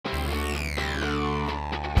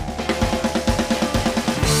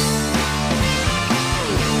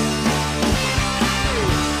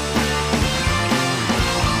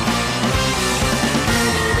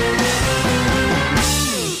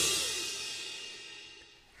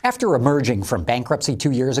After emerging from bankruptcy 2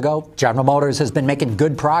 years ago, General Motors has been making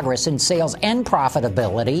good progress in sales and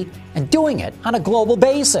profitability, and doing it on a global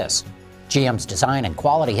basis. GM's design and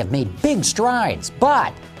quality have made big strides,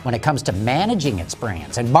 but when it comes to managing its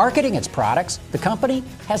brands and marketing its products, the company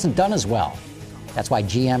hasn't done as well. That's why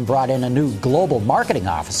GM brought in a new global marketing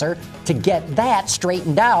officer to get that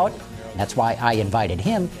straightened out. And that's why I invited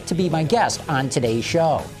him to be my guest on today's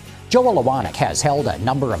show. Joel Iwanek has held a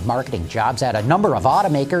number of marketing jobs at a number of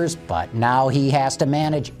automakers, but now he has to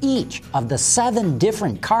manage each of the 7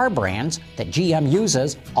 different car brands that GM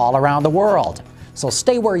uses all around the world. So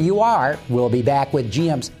stay where you are. We'll be back with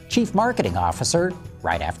GM's Chief Marketing Officer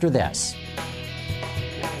right after this.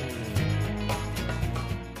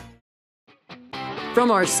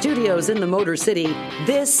 From our studios in the Motor City,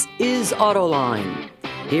 this is Autoline.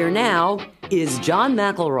 Here now is John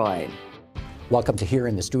McElroy. Welcome to Here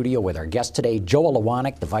in the Studio with our guest today, Joel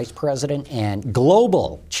Iwanek, the Vice President and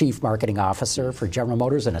Global Chief Marketing Officer for General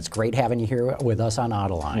Motors, and it's great having you here with us on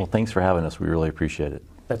Autoline. Well, thanks for having us. We really appreciate it.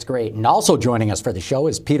 That's great. And also joining us for the show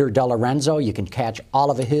is Peter DeLorenzo. You can catch all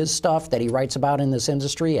of his stuff that he writes about in this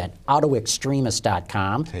industry at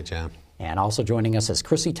autoextremist.com. Hey, John. And also joining us is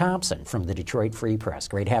Chrissy Thompson from the Detroit Free Press.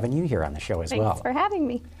 Great having you here on the show as well. Thanks for having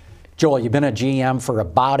me. Joel, you've been at GM for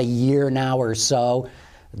about a year now or so.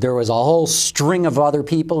 There was a whole string of other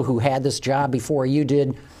people who had this job before you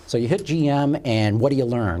did. So you hit GM, and what do you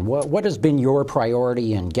learn? What has been your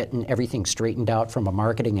priority in getting everything straightened out from a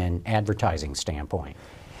marketing and advertising standpoint?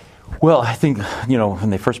 Well, I think, when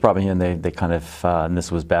they first brought me in, they kind of, and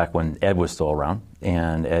this was back when Ed was still around.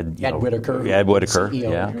 And Ed Whitaker. Ed Whitaker,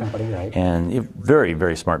 CEO yeah. of the company, right? And very,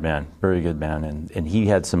 very smart man, very good man. And he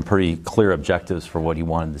had some pretty clear objectives for what he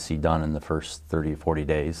wanted to see done in the first 30 or 40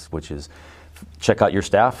 days, which is check out your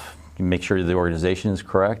staff, make sure the organization is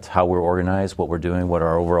correct, how we're organized, what we're doing, what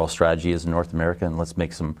our overall strategy is in North America, and let's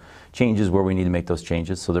make some changes where we need to make those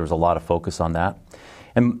changes. So there was a lot of focus on that.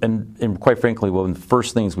 And quite frankly, one of the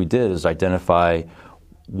first things we did is identify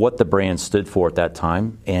what the brand stood for at that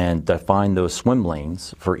time and define those swim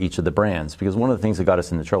lanes for each of the brands. Because one of the things that got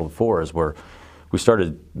us into trouble before is where we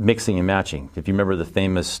started mixing and matching. If you remember the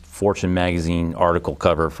famous Fortune magazine article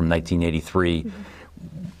cover from 1983,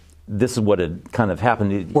 this is what had kind of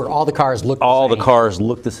happened. Where all the cars looked all the same. The cars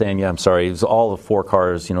looked the same. Yeah, I'm sorry. It was all the 4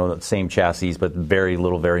 cars, the same chassis, but very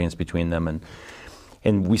little variance between them.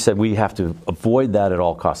 And we said we have to avoid that at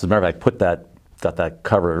all costs. As a matter of fact, I got that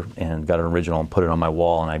cover and got an original and put it on my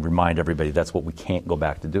wall, and I remind everybody that's what we can't go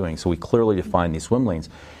back to doing. So we clearly define these swim lanes.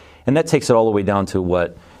 And that takes it all the way down to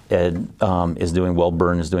what Ed is doing,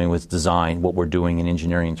 Wellburn is doing with design, what we're doing in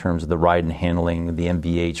engineering in terms of the ride and handling, the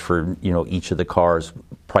MVH for each of the cars,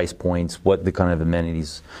 price points, what the kind of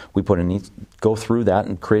amenities we put in each. Go through that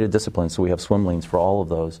and create a discipline so we have swim lanes for all of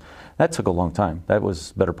those. That took a long time. That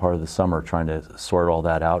was the better part of the summer trying to sort all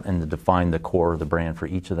that out and to define the core of the brand for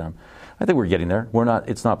each of them. I think we're getting there.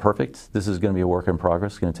 It's not perfect. This is going to be a work in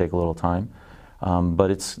progress. It's going to take a little time. But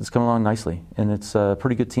it's coming along nicely, and it's a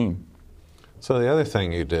pretty good team. So the other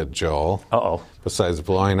thing you did, Joel, besides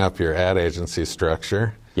blowing up your ad agency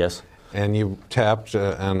structure, yes, and you tapped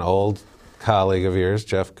an old colleague of yours,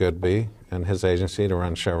 Jeff Goodby, and his agency to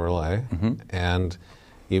run Chevrolet, and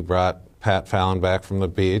you brought Pat Fallon back from the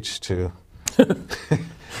beach to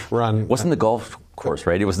run. Wasn't the golf course,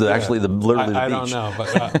 right? It was literally the beach. I don't know,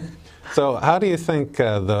 but so how do you think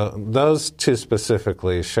those two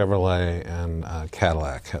specifically, Chevrolet and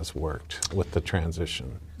Cadillac, has worked with the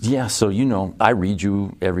transition? Yeah, so I read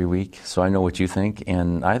you every week, so I know what you think,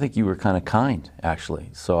 and I think you were kind of kind, actually.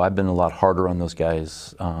 So I've been a lot harder on those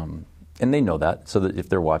guys, and they know that, so that if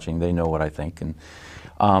they're watching, they know what I think.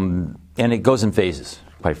 And it goes in phases,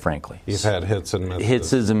 quite frankly. You've had hits and misses.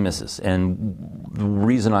 Hits and misses, and the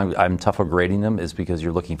reason I'm tough on grading them is because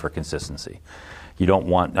you're looking for consistency. You don't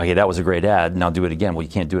want, okay, that was a great ad, now do it again. Well, you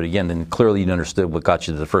can't do it again, then clearly you understood what got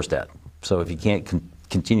you to the first ad. So if you can't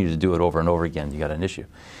continue to do it over and over again, you got an issue.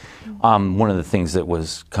 One of the things that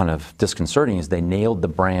was kind of disconcerting is they nailed the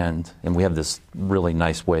brand, and we have this really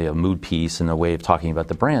nice way, a mood piece and a way of talking about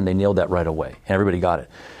the brand. They nailed that right away, and everybody got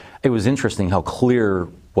it. It was interesting how clear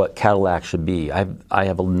what Cadillac should be. I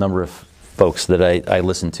have a number of folks that I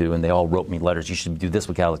listen to, and they all wrote me letters. You should do this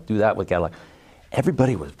with Cadillac, do that with Cadillac.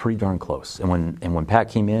 Everybody was pretty darn close. And when Pat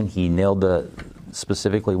came in, he nailed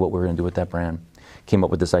specifically what we were going to do with that brand. Came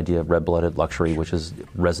up with this idea of red-blooded luxury, which has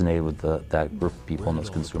resonated with that group of people and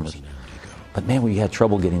those consumers. But man, we had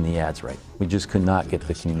trouble getting the ads right. We just could not get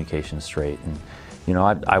the communication straight. And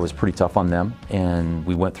I was pretty tough on them. And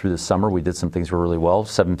we went through the summer. We did some things really well.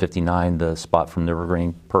 759, the spot from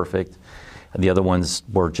Nürburgring, perfect. And the other ones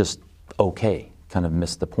were just okay. kind of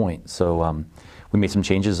missed the point. So we made some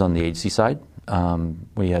changes on the agency side.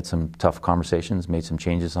 We had some tough conversations, made some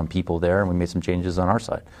changes on people there, and we made some changes on our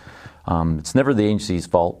side. It's never the agency's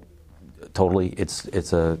fault, totally.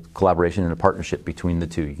 It's a collaboration and a partnership between the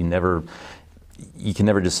two. You can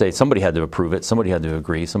never just say somebody had to approve it, somebody had to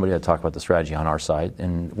agree, somebody had to talk about the strategy on our side,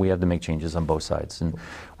 and we have to make changes on both sides. And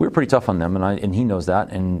we were pretty tough on them, and he knows that,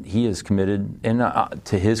 and he is committed. And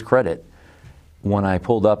to his credit, when I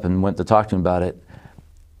pulled up and went to talk to him about it,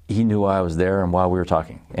 he knew I was there and while we were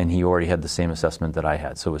talking, and he already had the same assessment that I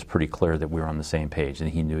had, so it was pretty clear that we were on the same page, and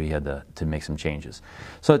he knew he had to make some changes.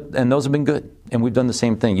 So, and those have been good, and we've done the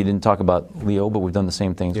same thing. You didn't talk about Leo, but we've done the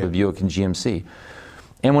same things with Buick and GMC.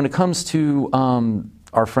 And when it comes to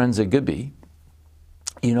our friends at Goodby,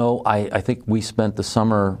 I think we spent the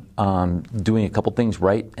summer doing a couple things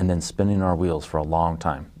right and then spinning our wheels for a long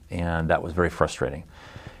time, and that was very frustrating.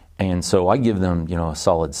 And so I give them, a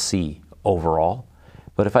solid C overall.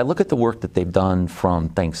 But if I look at the work that they've done from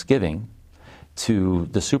Thanksgiving to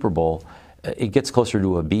the Super Bowl, it gets closer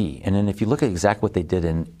to a B. And then if you look at exactly what they did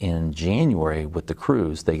in January with the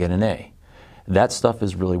Cruise, they get an A. That stuff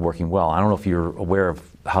is really working well. I don't know if you're aware of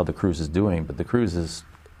how the Cruise is doing, but the Cruise is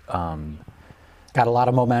got a lot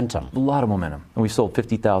of momentum. A lot of momentum. And we sold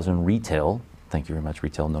 50,000 retail. Thank you very much,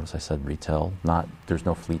 retail. Notice I said retail, there's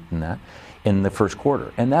no fleet in that, in the first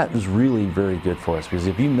quarter. And that was really very good for us, because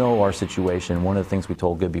if you know our situation, one of the things we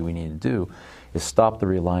told Goodby we need to do is stop the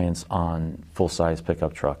reliance on full-size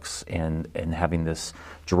pickup trucks and having this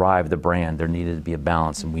drive the brand. There needed to be a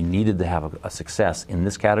balance, and we needed to have a success in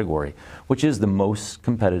this category, which is the most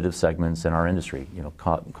competitive segments in our industry,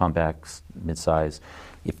 compacts, midsize,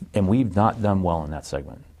 and we've not done well in that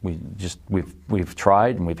segment. We've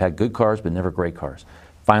tried, and we've had good cars, but never great cars.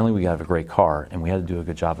 Finally, we got a great car, and we had to do a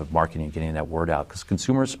good job of marketing and getting that word out, because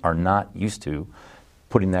consumers are not used to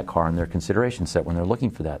putting that car in their consideration set when they're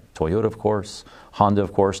looking for that. Toyota, of course, Honda,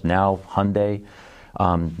 of course, now Hyundai,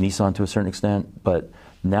 Nissan to a certain extent, but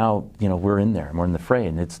now we're in there and we're in the fray.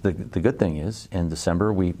 And it's the good thing is, in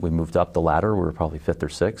December we moved up the ladder. We were probably 5th or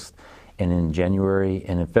 6th, and in January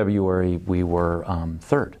and in February we were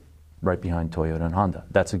 3rd, right behind Toyota and Honda.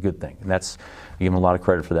 That's a good thing, and I give them a lot of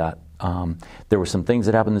credit for that. There were some things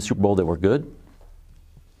that happened in the Super Bowl that were good,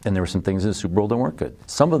 and there were some things in the Super Bowl that weren't good.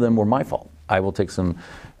 Some of them were my fault. I will take some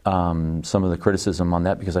of the criticism on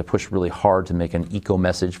that, because I pushed really hard to make an eco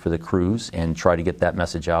message for the Cruise and try to get that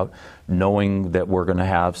message out, knowing that we're going to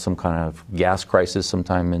have some kind of gas crisis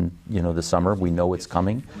sometime in the summer. We know it's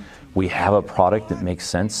coming. We have a product that makes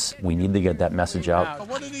sense. We need to get that message out.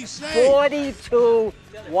 What did he say? 42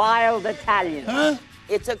 wild Italians. Huh?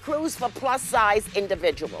 It's a Cruise for plus-size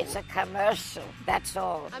individuals. It's a commercial, that's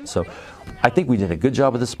all. So I think we did a good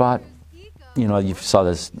job with the spot. You saw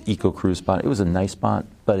this Eco Cruise spot. It was a nice spot,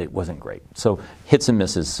 but it wasn't great. So hits and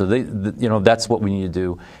misses. So that's what we need to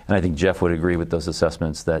do. And I think Jeff would agree with those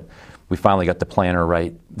assessments, that we finally got the planner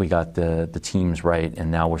right, we got the teams right,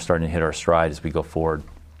 and now we're starting to hit our stride as we go forward.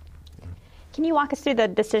 Can you walk us through the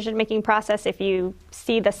decision-making process if you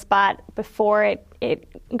see the spot before it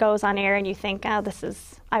goes on air and you think, I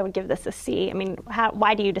would give this a C? I mean,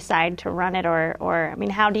 why do you decide to run it, or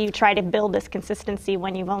how do you try to build this consistency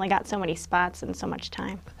when you've only got so many spots and so much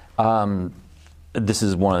time? This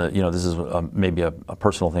is this is maybe a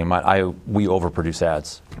personal thing. We overproduce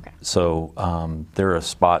ads. Okay. So there are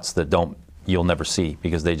spots that you'll never see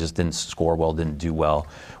because they just didn't score well, didn't do well.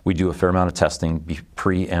 We do a fair amount of testing,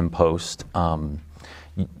 pre and post.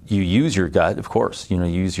 You use your gut, of course. You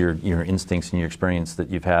use your instincts and your experience that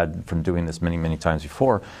you've had from doing this many, many times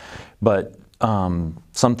before. But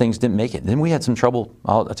some things didn't make it. Then we had some trouble.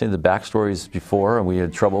 I'll tell you the backstories before. And we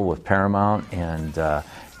had trouble with Paramount and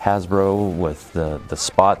Hasbro with the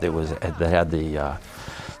spot that had the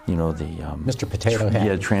Mr. Potato Head.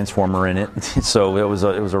 Yeah, transformer in it. So it was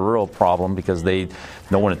a real problem because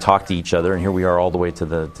no one had talked to each other, and here we are all the way to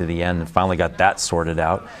the end, and finally got that sorted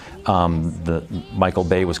out. Michael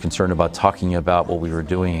Bay was concerned about talking about what we were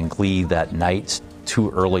doing in Glee that night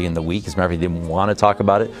too early in the week. As a matter of fact, he didn't want to talk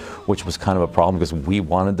about it, which was kind of a problem because we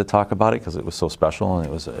wanted to talk about it because it was so special and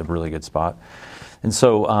it was a really good spot. And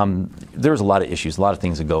so there's a lot of issues, a lot of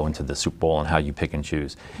things that go into the Super Bowl and how you pick and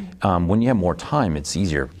choose. When you have more time, it's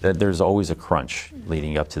easier. There's always a crunch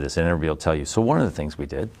leading up to this, and everybody will tell you. So one of the things we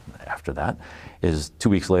did after that is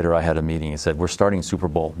 2 weeks later I had a meeting and said, we're starting Super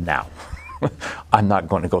Bowl now. I'm not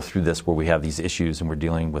going to go through this where we have these issues and we're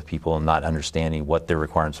dealing with people and not understanding what their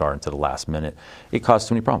requirements are until the last minute. It caused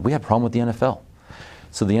too many problems. We had a problem with the NFL.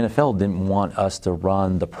 So the NFL didn't want us to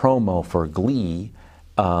run the promo for Glee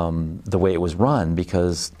the way it was run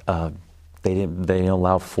because They didn't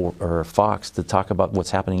allow Fox to talk about what's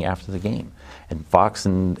happening after the game. And Fox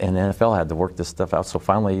and NFL had to work this stuff out, so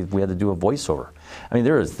finally we had to do a voiceover. I mean,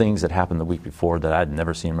 there are things that happened the week before that I'd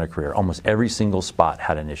never seen in my career. Almost every single spot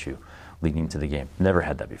had an issue leading to the game. Never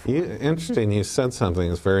had that before. Interesting. You said something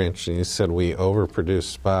that's very interesting. You said we overproduce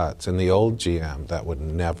spots. In the old GM, that would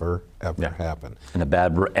never, ever happen. And a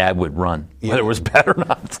bad ad would run, whether it was bad or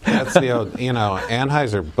not. That's the old,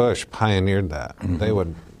 Anheuser-Busch pioneered that.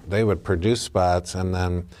 Mm-hmm. They would produce spots, and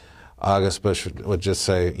then August Busch would just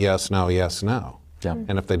say, yes, no, yes, no. Yeah.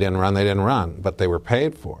 And if they didn't run, they didn't run, but they were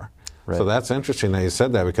paid for. Right. So that's interesting that you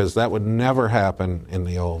said that, because that would never happen in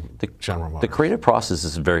the old General Motors. The creative process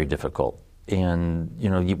is very difficult. And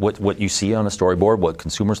what you see on a storyboard, what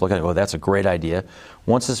consumers look at, oh, that's a great idea.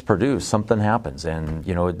 Once it's produced, something happens, and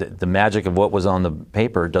the magic of what was on the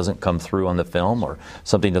paper doesn't come through on the film, or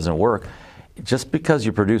something doesn't work. Just because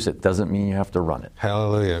you produce it doesn't mean you have to run it.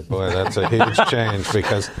 Hallelujah. Boy, that's a huge change,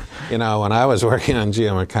 because, when I was working on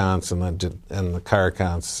GM accounts and the car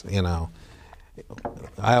accounts,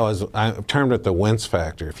 I termed it the wince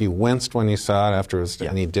factor. If you winced when you saw it afterwards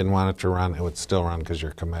and you didn't want it to run, it would still run because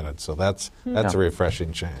you're committed. So that's a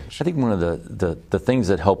refreshing change. I think one of the things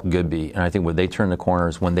that helped Goodby, and I think when they turned the corner,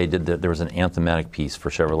 is when they did there was an anthematic piece for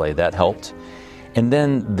Chevrolet that helped. And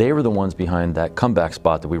then they were the ones behind that comeback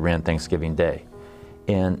spot that we ran Thanksgiving Day.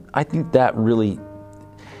 And I think that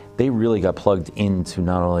they really got plugged into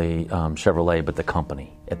not only Chevrolet, but the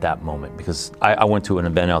company at that moment. Because I went to an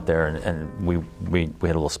event out there, and we had a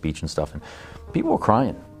little speech and stuff, and people were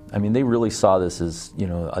crying. I mean, they really saw this as,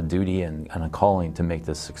 a duty and a calling to make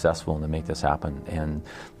this successful and to make this happen. And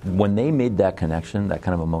when they made that connection, that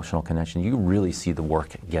kind of emotional connection, you really see the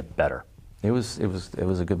work get better. It was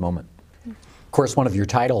a good moment. Of course, one of your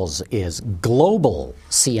titles is Global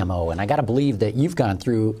CMO, and I got to believe that you've gone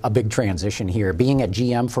through a big transition here. Being at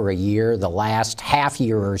GM for a year, the last half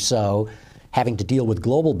year or so, having to deal with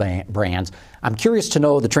global brands. I'm curious to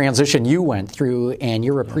know the transition you went through and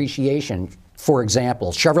your appreciation. For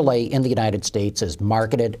example, Chevrolet in the United States is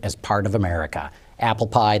marketed as part of America, apple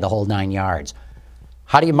pie, the whole 9 yards.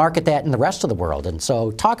 How do you market that in the rest of the world? And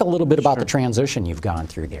so talk a little bit about the transition you've gone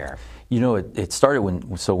through there. It started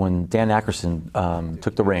when Dan Ackerson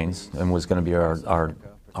took the reins and was going to be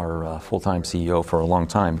our full-time CEO for a long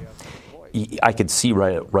time. I could see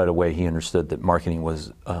right away he understood that marketing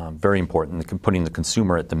was very important. Putting the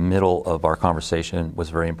consumer at the middle of our conversation was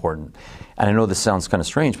very important. And I know this sounds kind of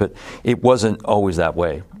strange, but it wasn't always that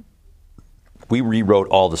way. We rewrote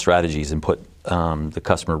all the strategies and put the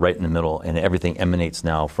customer right in the middle, and everything emanates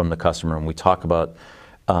now from the customer. And we talk about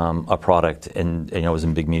a product, and I was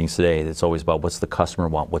in big meetings today. It's always about what's the customer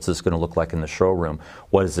want, what's this going to look like in the showroom,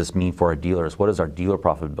 what does this mean for our dealers, what is our dealer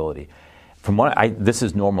profitability. This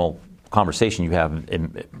is normal conversation you have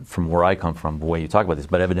from where I come from, the way you talk about this,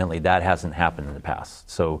 but evidently that hasn't happened in the past.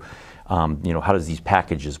 So, how does these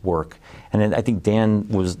packages work? And then I think Dan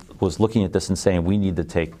was looking at this and saying, we need to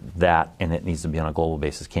take that, and it needs to be on a global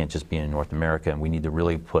basis. It can't just be in North America, and we need to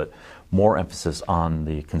really put more emphasis on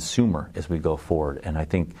the consumer as we go forward. And I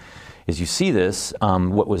think as you see this,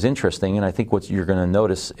 what was interesting, and I think what you're going to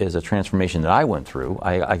notice is a transformation that I went through.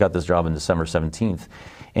 I got this job on December 17th.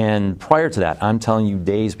 And prior to that, I'm telling you,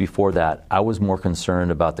 days before that, I was more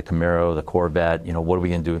concerned about the Camaro, the Corvette, what are we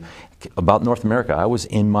going to do? About North America, I was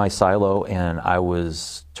in my silo, and I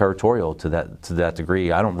was territorial to that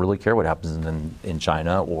degree. I don't really care what happens in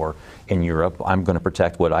China or in Europe. I'm going to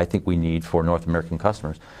protect what I think we need for North American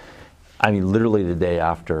customers. I mean, literally the day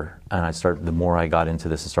after, and the more I got into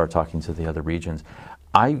this and started talking to the other regions,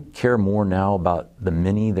 I care more now about the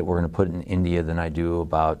Mini that we're going to put in India than I do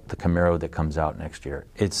about the Camaro that comes out next year.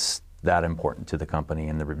 It's that important to the company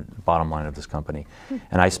and the bottom line of this company.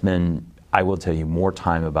 And I will tell you, more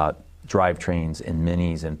time about drivetrains and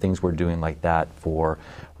Minis and things we're doing like that for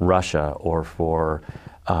Russia or for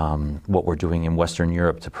what we're doing in Western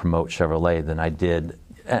Europe to promote Chevrolet than I did.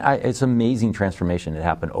 It's an amazing transformation that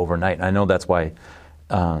happened overnight. And I know that's why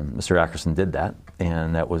Mr. Ackerson did that.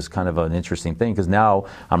 And that was kind of an interesting thing, because now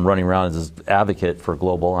I'm running around as an advocate for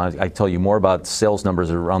global. And I tell you more about sales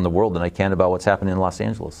numbers around the world than I can about what's happening in Los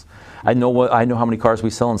Angeles. I know how many cars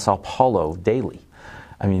we sell in Sao Paulo daily.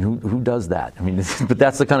 I mean, who does that? I mean, but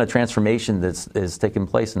that's the kind of transformation that's taking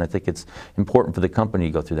place, and I think it's important for the company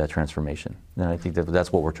to go through that transformation. And I think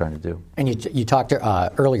that's what we're trying to do. And you talked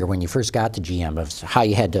earlier when you first got to GM of how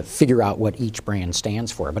you had to figure out what each brand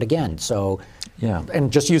stands for. But again,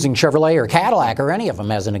 and just using Chevrolet or Cadillac or any of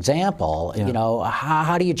them as an example,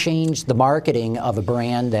 how do you change the marketing of a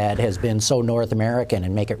brand that has been so North American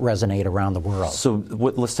and make it resonate around the world? So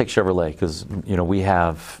let's take Chevrolet, because we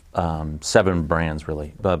have 7 brands really.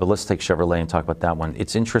 certainly. But let's take Chevrolet and talk about that one.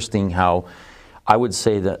 It's interesting how I would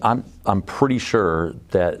say that I'm pretty sure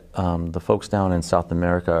that the folks down in South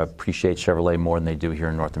America appreciate Chevrolet more than they do here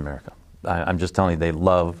in North America. I'm just telling you, they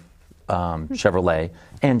love Chevrolet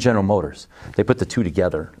and General Motors. They put the two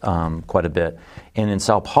together quite a bit. And in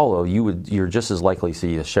Sao Paulo, you're just as likely to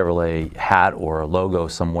see a Chevrolet hat or a logo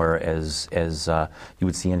somewhere as you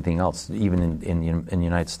would see anything else, even in the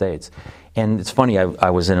United States. And it's funny, I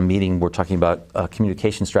was in a meeting, we're talking about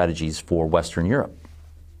communication strategies for Western Europe.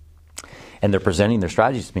 And they're presenting their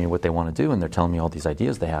strategies to me, what they want to do, and they're telling me all these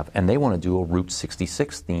ideas they have. And they want to do a Route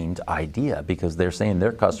 66 themed idea because they're saying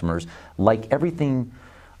their customers like everything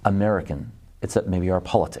American, except maybe our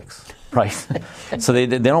politics, right? So they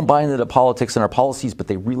don't buy into the politics and our policies, but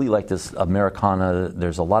they really like this Americana.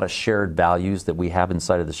 There's a lot of shared values that we have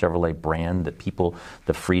inside of the Chevrolet brand, that people,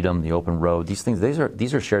 the freedom, the open road, these things, these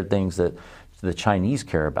are shared things that the Chinese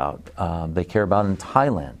care about. They care about in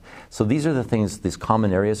Thailand. So these are the things, these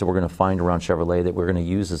common areas that we're going to find around Chevrolet that we're going to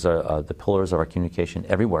use as the pillars of our communication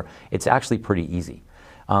everywhere. It's actually pretty easy.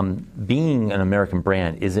 Being an American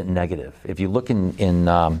brand isn't negative. If you look in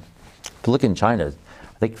China,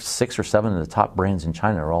 I think 6 or 7 of the top brands in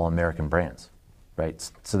China are all American brands, right?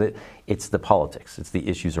 So that it's the politics, it's the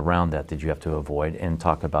issues around that you have to avoid, and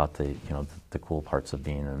talk about the cool parts of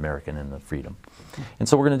being an American and the freedom. And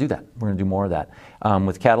so we're going to do that. We're going to do more of that.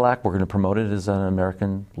 With Cadillac, we're going to promote it as an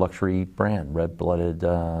American luxury brand, red-blooded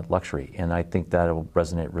luxury, and I think that will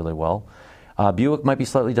resonate really well. Buick might be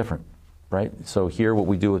slightly different. Right? So here, what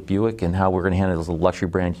we do with Buick and how we're going to handle it as a luxury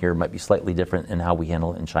brand here might be slightly different in how we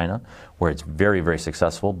handle it in China, where it's very, very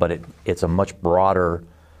successful, but it's a much broader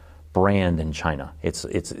brand in China. It's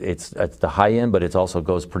the high end, but it also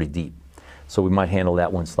goes pretty deep. So we might handle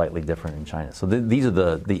that one slightly different in China. So these are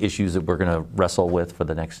the issues that we're going to wrestle with for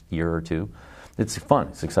the next year or two. It's fun.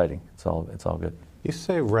 It's exciting. It's all good. You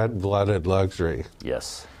say red-blooded luxury.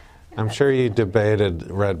 Yes. I'm sure you debated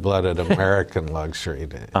red-blooded American luxury.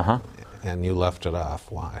 And you left it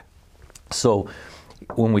off. Why? So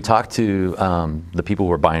when we talk to the people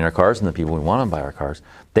who are buying our cars and the people who want to buy our cars,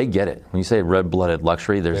 they get it. When you say red-blooded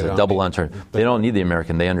luxury, there's a double entendre. They don't need the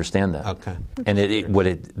American. They understand that. Okay. And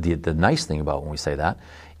the nice thing about when we say that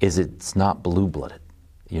is it's not blue-blooded,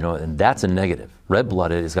 and that's a negative.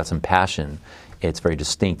 Red-blooded has got some passion. It's very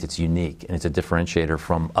distinct, it's unique, and it's a differentiator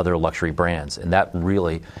from other luxury brands. And that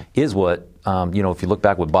really is what, if you look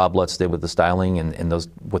back what Bob Lutz did with the styling and those,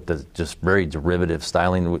 with the just very derivative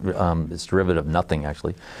styling, it's derivative of nothing,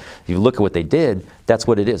 actually. If you look at what they did, that's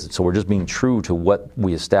what it is. So we're just being true to what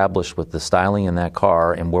we established with the styling in that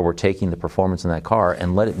car and where we're taking the performance in that car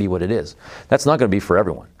and let it be what it is. That's not going to be for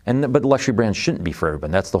everyone. But the luxury brands shouldn't be for everyone.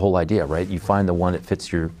 That's the whole idea, right? You find the one that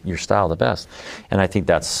fits your style the best. And I think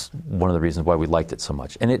that's one of the reasons why we liked it so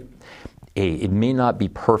much. And it may not be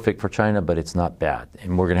perfect for China, but it's not bad.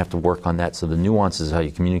 And we're going to have to work on that. So the nuances, how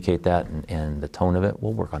you communicate that and the tone of it,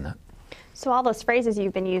 we'll work on that. So all those phrases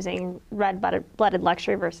you've been using, red-blooded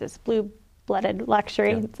luxury versus blue-blooded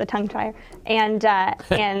luxury, it's a tongue tire, and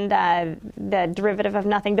the derivative of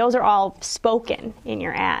nothing, those are all spoken in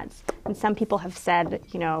your ads. And some people have said,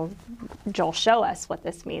 Joel, show us what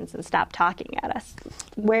this means and stop talking at us.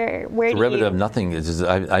 Where derivative of nothing is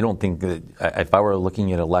I don't think that, if I were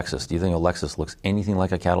looking at a Lexus, do you think a Lexus looks anything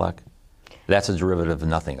like a Cadillac? That's a derivative of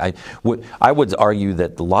nothing. I would argue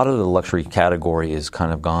that a lot of the luxury category is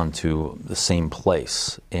kind of gone to the same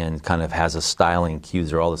place and kind of has a styling cues.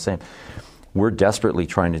 They're all the same. We're desperately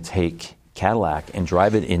trying to take Cadillac and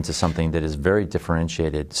drive it into something that is very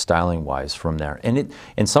differentiated styling-wise from there. And it,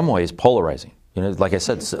 in some ways, polarizing. Like I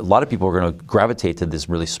said, a lot of people are going to gravitate to this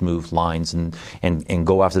really smooth lines and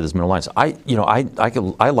go after this middle lines. I like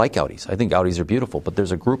Audis. I think Audis are beautiful, but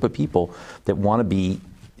there's a group of people that want to be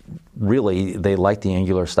really, they like the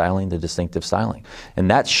angular styling, the distinctive styling, and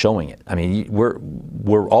that's showing it. I mean,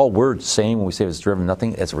 we're saying when we say it's driven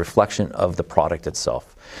nothing, it's a reflection of the product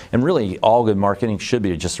itself. And really, all good marketing should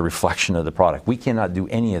be just a reflection of the product. We cannot do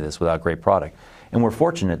any of this without great product. And we're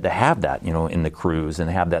fortunate to have that, in the Cruze and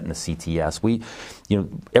have that in the CTS.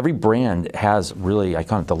 Every brand has really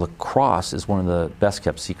iconic. The LaCrosse is one of the best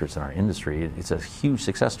kept secrets in our industry. It's a huge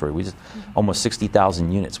success story. We just almost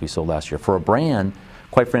 60,000 units we sold last year. For a brand,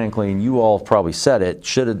 quite frankly, and you all probably said it,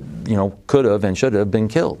 should have, could have and should have been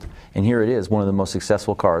killed. And here it is, one of the most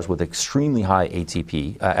successful cars with extremely high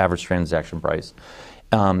ATP, average transaction price.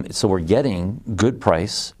 So we're getting good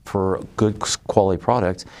price for good quality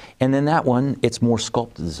product, and then that one, it's more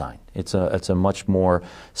sculpted design. It's a much more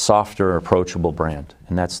softer, approachable brand,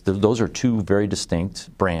 and those are two very distinct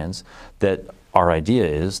brands that our idea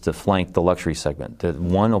is to flank the luxury segment. The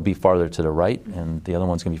one will be farther to the right, and the other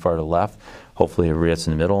one's going to be farther to the left. Hopefully everybody gets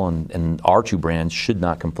in the middle, and our two brands should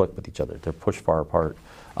not conflict with each other. They're pushed far apart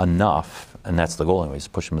enough, and that's the goal anyways,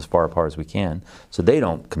 push them as far apart as we can so they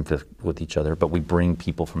don't conflict with each other, but we bring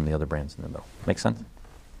people from the other brands in the middle. Make sense?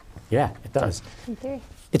 Yeah, it does. In theory.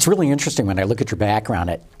 It's really interesting when I look at your background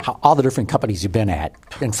at all the different companies you've been at.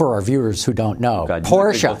 And for our viewers who don't know, God,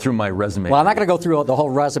 Porsche. Go through my resume. Well, I'm not going to go through the whole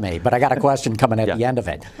resume, but I got a question coming at the end of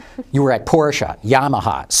it. You were at Porsche,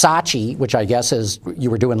 Yamaha, Saatchi, which I guess is you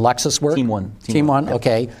were doing Lexus work? Team One. Team One, yep.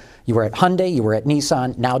 okay. You were at Hyundai, you were at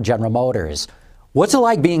Nissan, now General Motors. What's it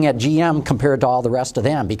like being at GM compared to all the rest of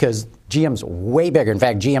them? Because GM's way bigger. In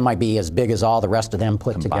fact, GM might be as big as all the rest of them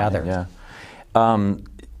put together. Yeah.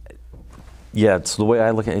 Yeah, it's the way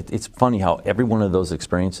I look at it. It's funny how every one of those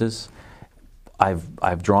experiences,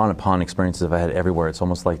 I've drawn upon experiences I've had everywhere. It's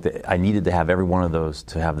almost like I needed to have every one of those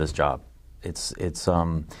to have this job. It's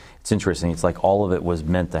interesting. It's like all of it was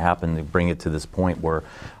meant to happen to bring it to this point where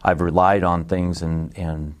I've relied on things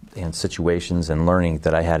and situations and learning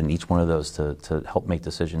that I had in each one of those to help make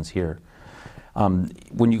decisions here.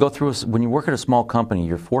 When you work at a small company,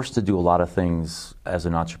 you're forced to do a lot of things as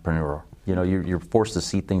an entrepreneur. You know, you're forced to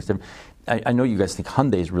see things different. I know you guys think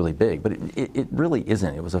Hyundai is really big, but it really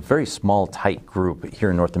isn't. It was a very small, tight group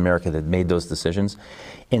here in North America that made those decisions,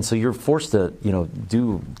 and so you're forced to,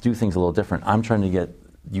 do things a little different. I'm trying to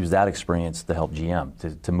use that experience to help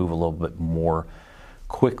GM to move a little bit more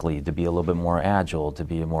quickly, to be a little bit more agile, to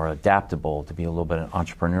be more adaptable, to be a little bit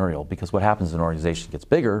entrepreneurial. Because what happens when an organization gets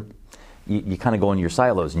bigger, you kind of go into your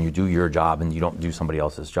silos and you do your job and you don't do somebody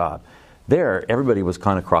else's job. There, everybody was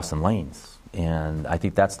kind of crossing lanes. And I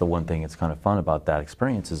think that's the one thing that's kind of fun about that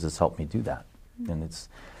experience is it's helped me do that. And it's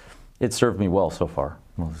served me well so far.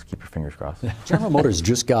 Well, just keep your fingers crossed. General Motors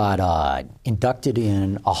just got inducted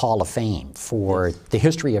in a Hall of Fame for the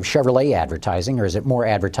history of Chevrolet advertising, or is it more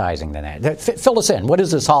advertising than that? Fill us in. What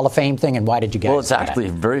is this Hall of Fame thing, and why did you guys Well, it's actually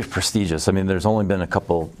very prestigious. I mean, there's only been a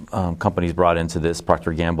couple companies brought into this,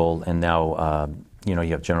 Procter & Gamble, and now you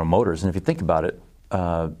have General Motors. And if you think about it,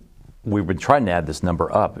 we've been trying to add this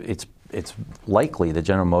number up. It's likely that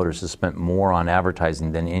General Motors has spent more on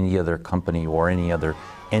advertising than any other company or any other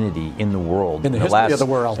entity in the world in the history of the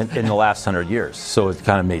world in the last 100 years. So it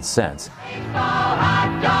kind of made sense.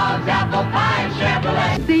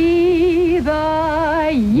 See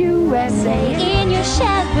the USA in your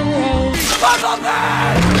Chevrolet.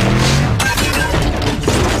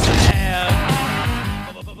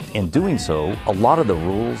 In doing so, a lot of the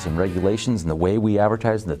rules and regulations and the way we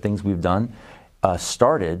advertise and the things we've done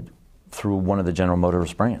started through one of the General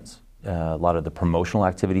Motors brands. A lot of the promotional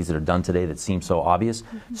activities that are done today that seem so obvious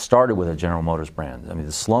started with a General Motors brand. I mean,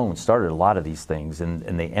 the Sloan started a lot of these things, and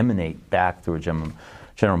they emanate back through a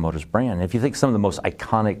General Motors brand. And if you think some of the most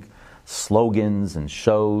iconic slogans and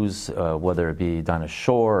shows, whether it be Dinah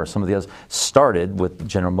Shore or some of the others, started with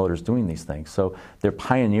General Motors doing these things. So their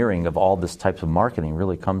pioneering of all this types of marketing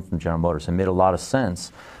really comes from General Motors and made a lot of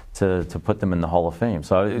sense to put them in the Hall of Fame.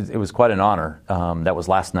 So it was quite an honor. That was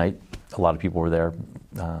last night. A lot of people were there.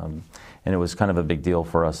 And it was kind of a big deal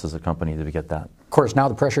for us as a company to get that. Of course, now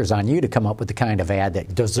the pressure is on you to come up with the kind of ad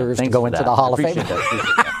that deserves to go into the Hall of Fame.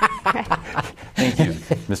 Thank you,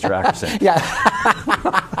 Mr. Ackerson. Yeah.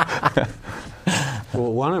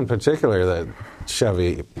 Well, one in particular that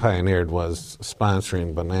Chevy pioneered was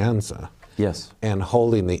sponsoring Bonanza. Yes. And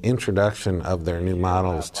holding the introduction of their new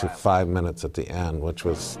models to 5 minutes at the end, which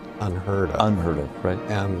was unheard of. Unheard of, right.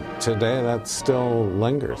 And today that still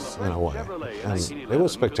lingers in a way. And it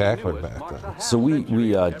was spectacular back then. So we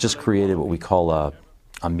just created what we call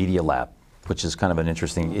a media lab, which is kind of an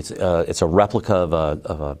interesting, it's a replica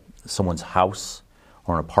of someone's house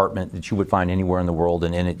or an apartment that you would find anywhere in the world.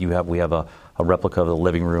 And in it we have a replica of the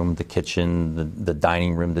living room, the kitchen, the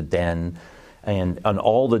dining room, the den, and on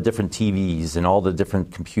all the different TVs and all the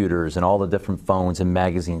different computers and all the different phones and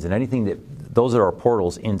magazines and anything those are our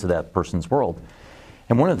portals into that person's world.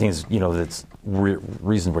 And one of the things, that's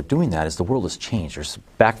reason we're doing that is the world has changed. There's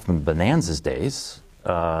back from Bonanza's days,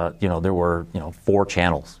 there were 4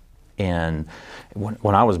 channels. And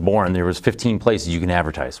when I was born, there was 15 places you can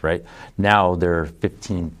advertise, right? Now there are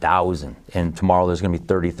 15,000, and tomorrow there's going to be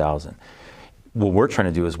 30,000. What we're trying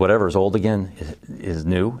to do is whatever is old again is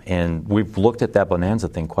new, and we've looked at that Bonanza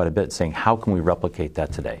thing quite a bit, saying how can we replicate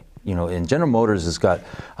that today? And General Motors has got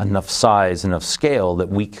enough size, enough scale that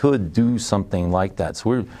we could do something like that.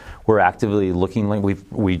 So we're actively looking.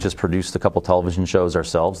 We just produced a couple television shows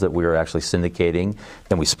ourselves that we are actually syndicating.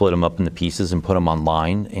 Then we split them up into pieces and put them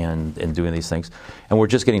online and doing these things. And we're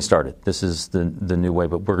just getting started. This is the new way,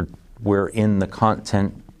 but we're in the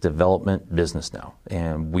content development business now.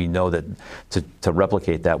 And we know that to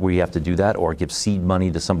replicate that, we have to do that or give seed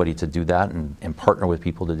money to somebody to do that and partner with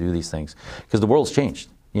people to do these things. Because the world's changed.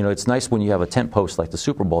 You know, it's nice when you have a tent post like the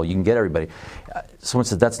Super Bowl, you can get everybody. Someone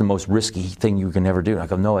said that's the most risky thing you can ever do. And I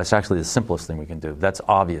go, no, it's actually the simplest thing we can do. That's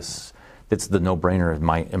obvious. It's the no-brainer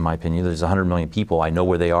in my opinion. There's 100 million people. I know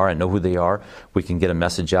where they are. I know who they are. We can get a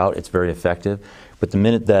message out. It's very effective. But the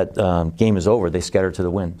minute that game is over, they scatter to the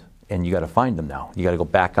wind. And you got to find them now. You got to go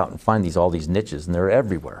back out and find all these niches, and they're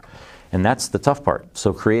everywhere. And that's the tough part.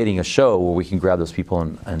 So creating a show where we can grab those people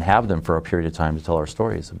and have them for a period of time to tell our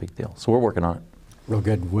story is a big deal. So we're working on it. Real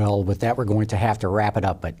good. Well, with that, we're going to have to wrap it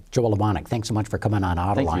up. But Joel Lewonick, thanks so much for coming on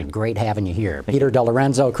Autoline. Great having you here. Peter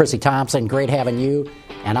DeLorenzo, Chrissy Thompson, great having you.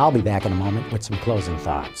 And I'll be back in a moment with some closing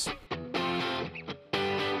thoughts.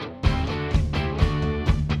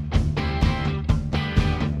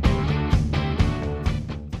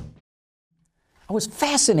 I was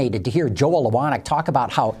fascinated to hear Joel Lewonick talk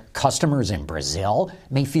about how customers in Brazil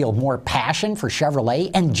may feel more passion for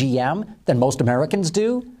Chevrolet and GM than most Americans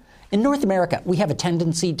do. In North America, we have a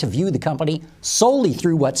tendency to view the company solely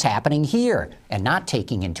through what's happening here and not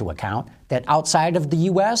taking into account that outside of the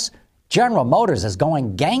U.S., General Motors is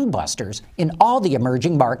going gangbusters in all the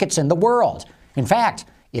emerging markets in the world. In fact,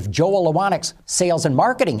 if Joel Lewonick's sales and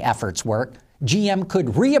marketing efforts work, GM could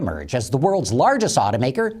reemerge as the world's largest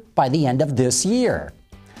automaker by the end of this year.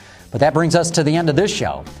 But that brings us to the end of this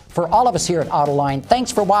show. For all of us here at Autoline,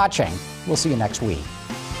 thanks for watching. We'll see you next week.